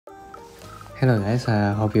Hello guys,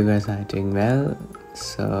 I hope you guys are doing well.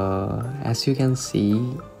 So as you can see,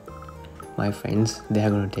 my friends, they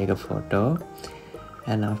are going to take a photo,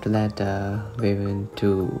 and after that we went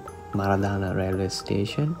to Maradana railway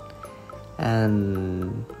station,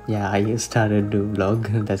 and yeah, I started to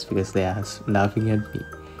vlog. That's because they are laughing at me.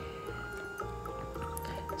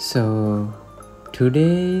 So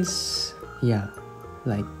today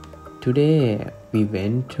we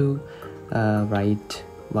went to write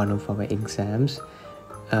one of our exams.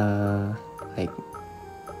 Like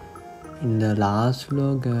in the last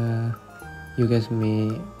vlog, you guys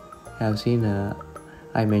may have seen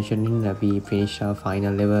I mentioned we finished our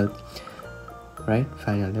final level, right?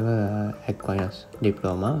 Final level Aquinas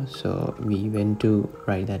Diploma. So we went to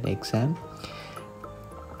write that exam.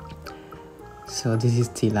 So this is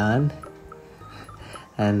Tilan,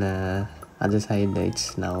 and other side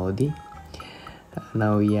it's Naodi.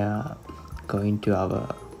 Now we are going to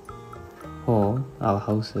our home, our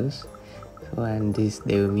houses. So, and this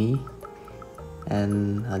Devmi,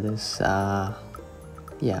 and others are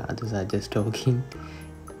just talking.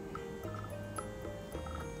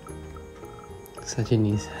 Sachin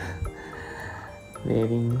is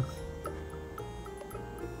waving.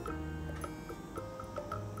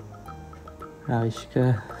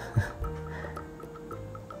 Ravishka.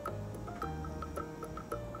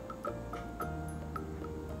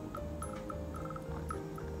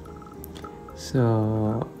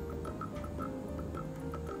 So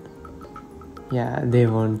yeah, they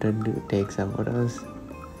wanted to take some photos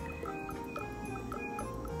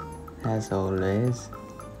as always.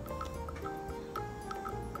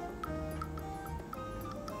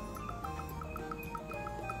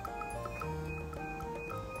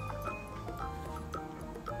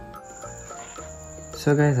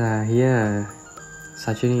 So guys, here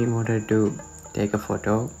Sachin wanted to take a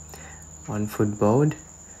photo on footboard.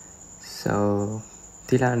 So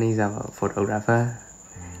Tilan is our photographer.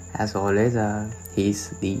 As always,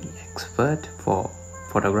 he's the expert for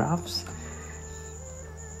photographs.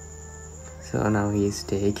 So now he's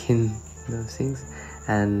taking those things.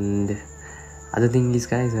 And other thing is,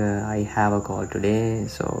 guys, I have a call today,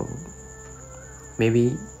 so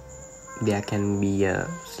maybe there can be a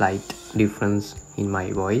slight difference in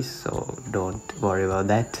my voice, so don't worry about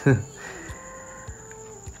that.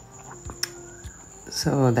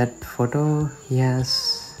 So that photo,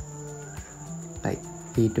 yes, like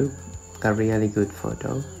he took a really good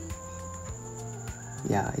photo.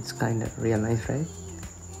 Yeah, it's kind of real nice, right?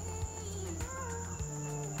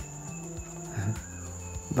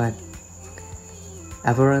 But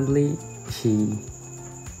apparently she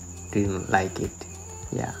didn't like it.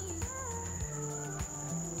 Yeah.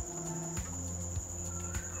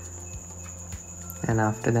 And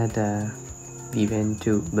after that we went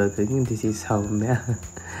to Burger King. This is how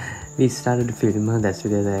we started to film her. That's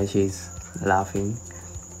because she's laughing.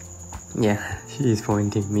 Yeah, she is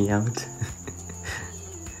pointing me out.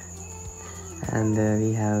 And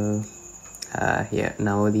we have here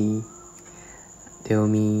Naodi,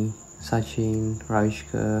 Deomi, Sachin,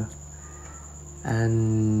 Ravishka,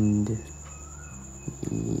 and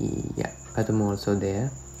yeah, Patam also there.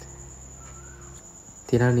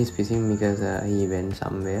 Tiran is fishing because he went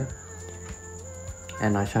somewhere,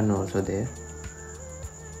 and Ashan also there.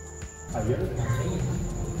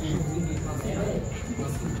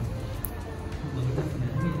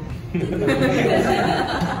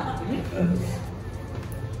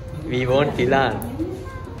 We want Tilan.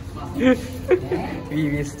 We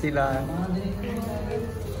miss Tilan.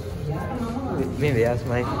 Maybe that's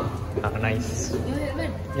my nice.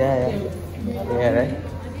 Yeah, right.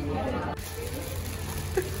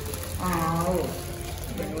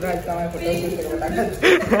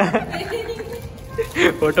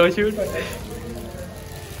 Photo shoot.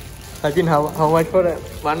 Sachin, how much for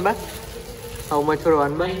one baht? How much for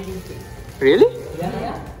one baht? Really?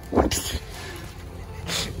 Yeah.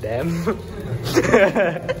 Damn.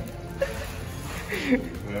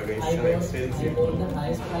 I bought the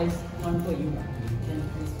highest price one for you.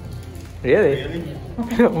 Really?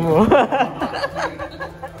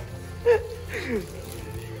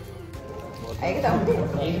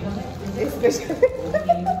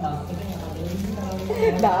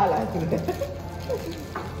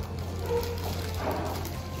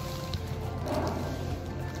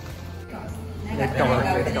 Let's come on.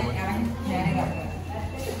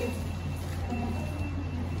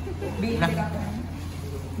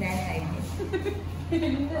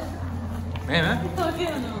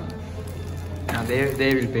 Now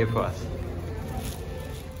they will pay for us.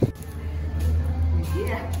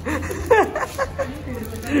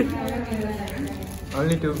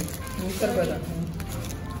 Only two.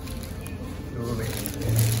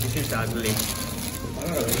 This is ugly.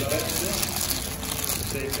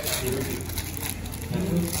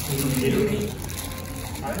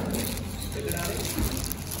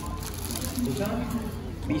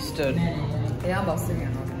 Beasted.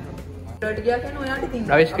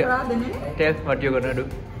 Ravishka, tell what you're gonna do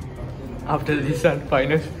after this and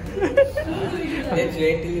finals. Let's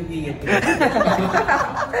wait till we get to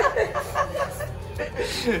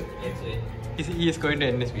He is going to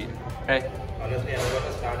NSB, right? Honestly, I'm going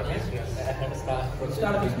to start a business.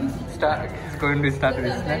 start a business. He's going to start a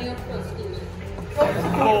business.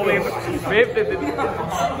 Oh, wait.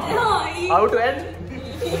 How to end?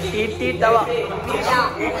 Eat tawa.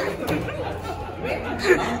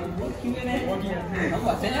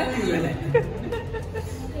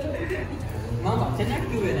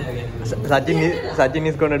 Sachin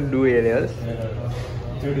is gonna do A-levels.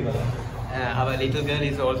 Our little girl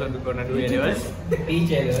is also gonna do A-levels.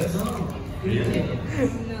 Teach others.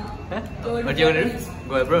 What you gonna do?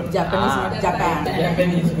 Go abroad. Japanese, not Japan.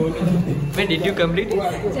 Japanese go to When did you complete it?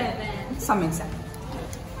 Japan. Some exam.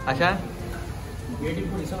 Asha? waiting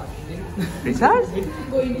for result. Results?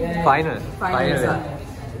 Final. Final result.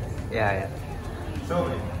 Yeah. So,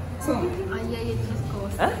 IIHS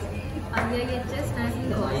course. Huh? IIHS nursing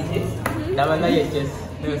course. Double IHS.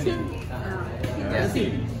 Nursing. Yeah.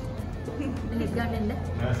 Head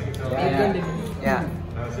garden. Yeah.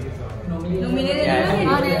 Nominated.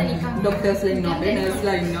 doctors like no, nurse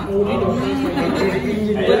like no.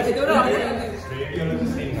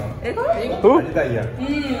 Who?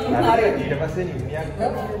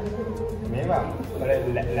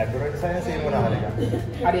 ලැබොරටරි science එහෙම මොනවා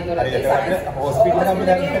හරි හරි ඒක hospital නම්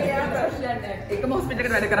දැන් එකම hospital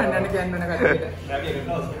එකට වැඩ කරන්න යන්න කියන්න ඕන කට්ටියට. රවි ඒකට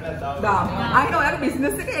හොස්පිටල් දාන්න. අයින ඔයාගේ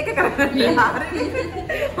බිස්නස් එක ඒක කරන්න. හරි.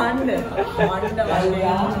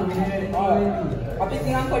 අපි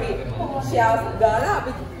තියන් පොඩි ෂෙයාර්ස් දාලා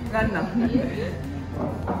අපි ගන්නම්.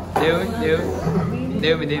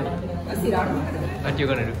 Dev. සිරාට. What you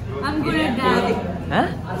gonna do? I'm gonna die. Huh?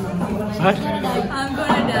 What? I'm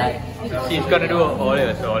gonna die. She's gonna do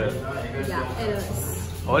all-levels. Yeah, A-levels.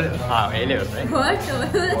 A-levels, right? What?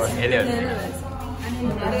 Or A-levels.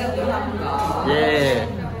 A-levels. Yeah.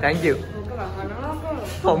 Thank you.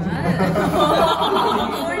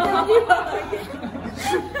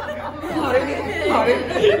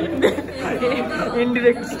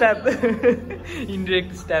 Indirect stab.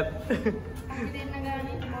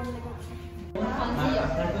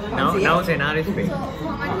 Now scenario is So,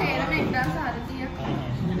 මම තේරෙන 1400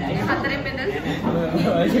 හතරෙන් බෙදලා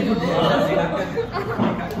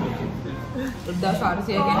 1400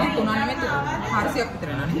 කියන්නේ 400ක් විතර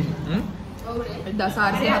නේද?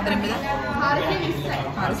 1400 හතරෙන් බෙදලා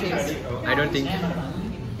 420. I don't think.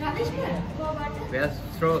 Where's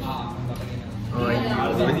straws?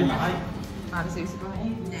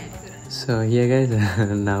 So here guys,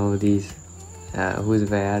 now these who's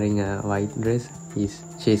wearing a white dress,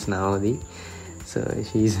 she's Naudi. So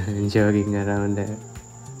she's joking around.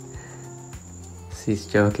 She's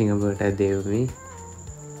joking about Devmi.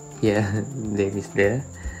 Yeah, Dev is there,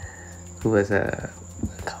 who was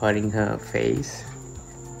covering her face.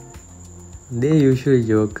 They usually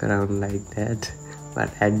joke around like that, but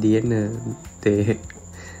at the end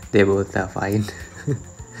they both are fine.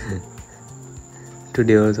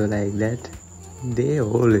 Today also like that. They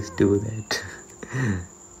always do that.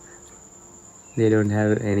 They don't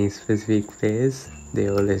have any specific face. They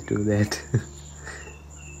always do that.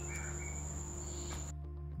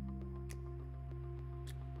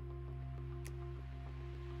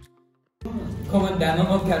 කොහොමද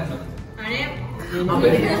දැනුමක් ගන්න?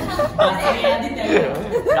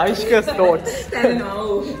 Naishka's thoughts.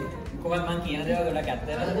 කොහොමද මං කියන දේවල් ගොඩක් ඇත්තද?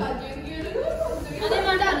 අනේ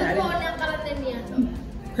මට අර ෆෝන් එකක් කරලා දෙන්න යන්න.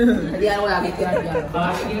 හරියට ඔයාගේ කියන්න.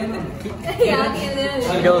 යා කියන්නේ.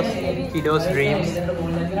 He does dreams.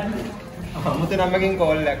 අමුතු නම්මකින්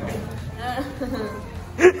කෝල් එකක්.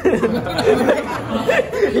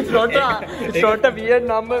 It's not a weird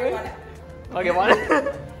number. Okay, one.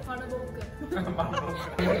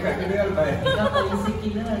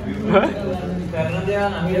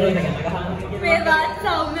 මේ වාත්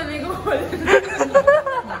සෞම්‍ය මේක හොල්.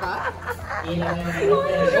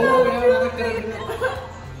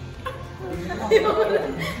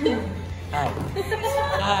 Hi.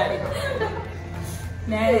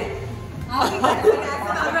 නෑ.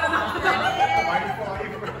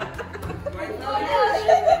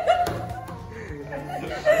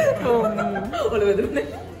 ඔලුව දුන්නේ.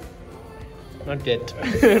 Not yet.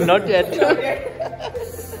 Not yet.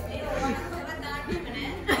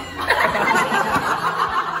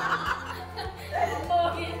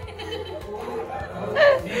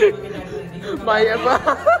 Bye Appa.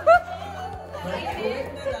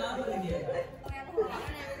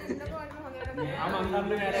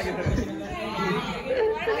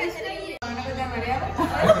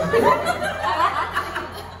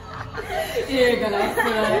 ඒක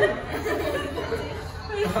ලස්සනයි.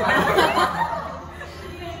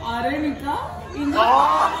 අර නිකා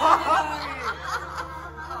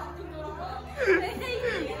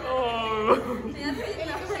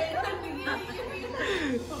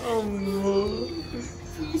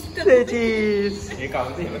Cheese.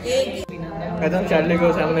 Kadang Charlie go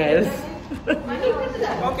somewhere else.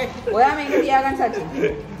 ඔයා මේක තියාගන්න සචින්.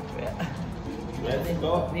 Let's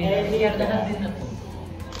go.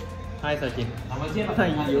 Hi Sachin. අවශ්‍ය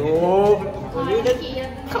Ayo.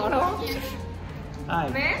 Hi.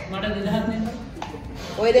 මට 2000 දෙන්න.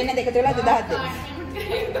 ඔය දෙන්න දෙක තුලා 2000 දෙන්න.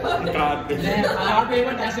 නෑ ආ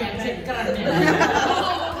පේමන්ට් ඇක්සෙප්ට් කරන්නේ.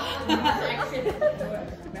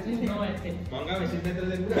 මැසේජ් නෝ ඇක්සෙප්ට්. මං ගාව message එකක්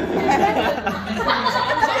දෙන්න.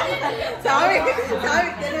 සාවි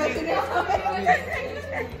දෙනවා තුනේ.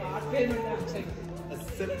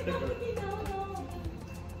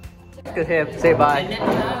 Say bye.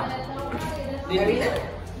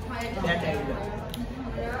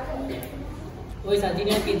 ඔය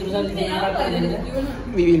සජිනිය පිටුරුසල් දෙන්න.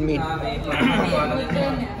 We will meet.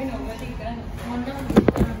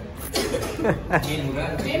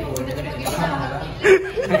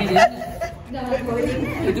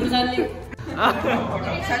 පිටුරුසල්ලි.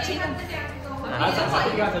 සචින්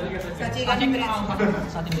සජින් මං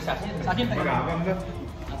ආවම්ද?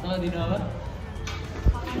 අතව දිනව.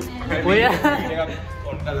 ඔය එකක්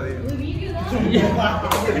ඔන් කරලා දෙන්න.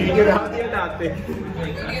 වීඩියෝ දාලා තියෙන තාත්තේ.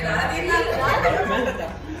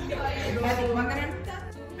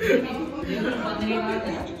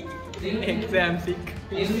 exam sick.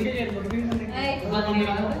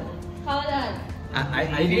 කවදාද?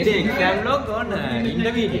 I did the exam log on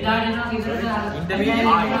intermediate. Intermediate.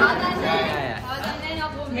 Yeah.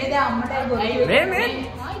 මේ දැන් අම්මටයි බොන්නේ. Man.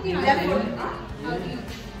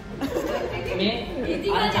 මේ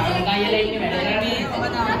අර චාලකයල ඉන්නේ වැඩ කරන්නේ.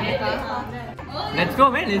 Let's go,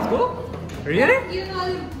 man. Let's go. Really?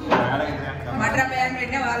 මට බෑන්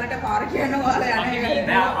වෙන්න ඔයාලට පාර කියන්න ඔයාලා යන්නේ.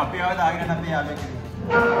 නෑ අපි ආව දාගෙන අපේ යාළුවෙක්.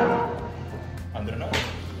 අඳුරනවා.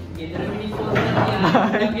 ගෙදර මිනිස්සු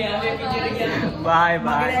ඔයාගේ යාළුවෙක් විදියට කියන්නේ. Bye, මම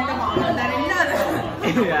bye. මාමා දරින්නද?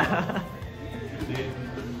 Yeah.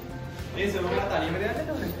 මේ සමහර තනියම දෙයක්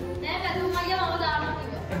නේද? නෑ වැදුම් අයියා මම දානවා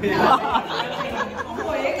කිව්වා.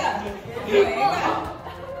 අම්මෝ ඒක.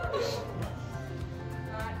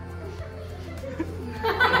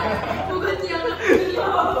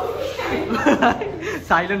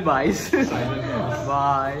 Silent buys. Silent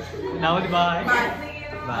Bye. Now the bye.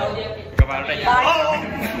 Bye. කපාලට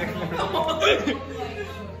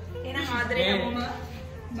එහෙනම් ආදරේ අම්මා.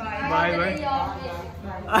 Bye, bye.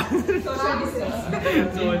 Social distance.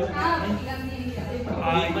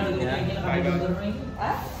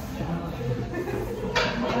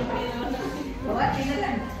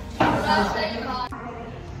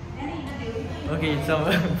 Okay, it's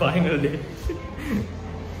our final day.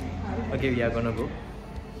 Okay, we are gonna go.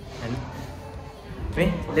 And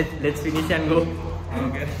wait, let's finish and go.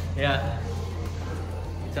 Okay. Yeah.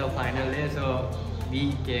 It's our final day, so we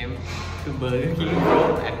came to Burger King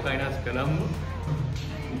from Aquinas, Colombo.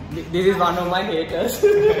 This is one of my haters.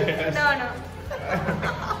 No.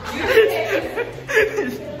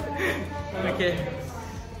 Okay.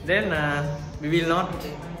 Then we will not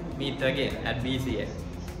meet again at BCA.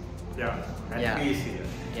 Yeah. Yeah. Easy.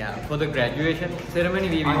 Yeah, for the graduation ceremony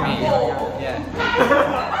we will meet. Yeah.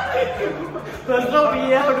 First of all, we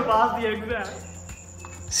have to pass the exam.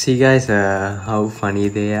 See guys, how funny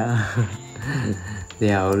they are.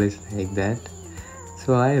 They are always like that.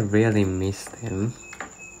 So I really miss them.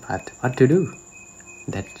 But what to do?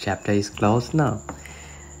 That chapter is closed now.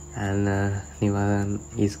 And new one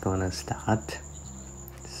is gonna start.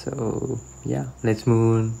 So yeah, let's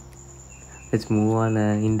move on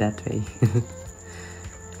in that way.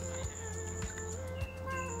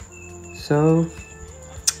 So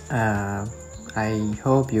I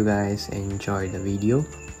hope you guys enjoyed the video,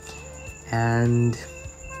 and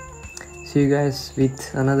see you guys with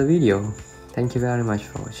another video. Thank you very much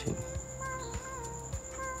for watching.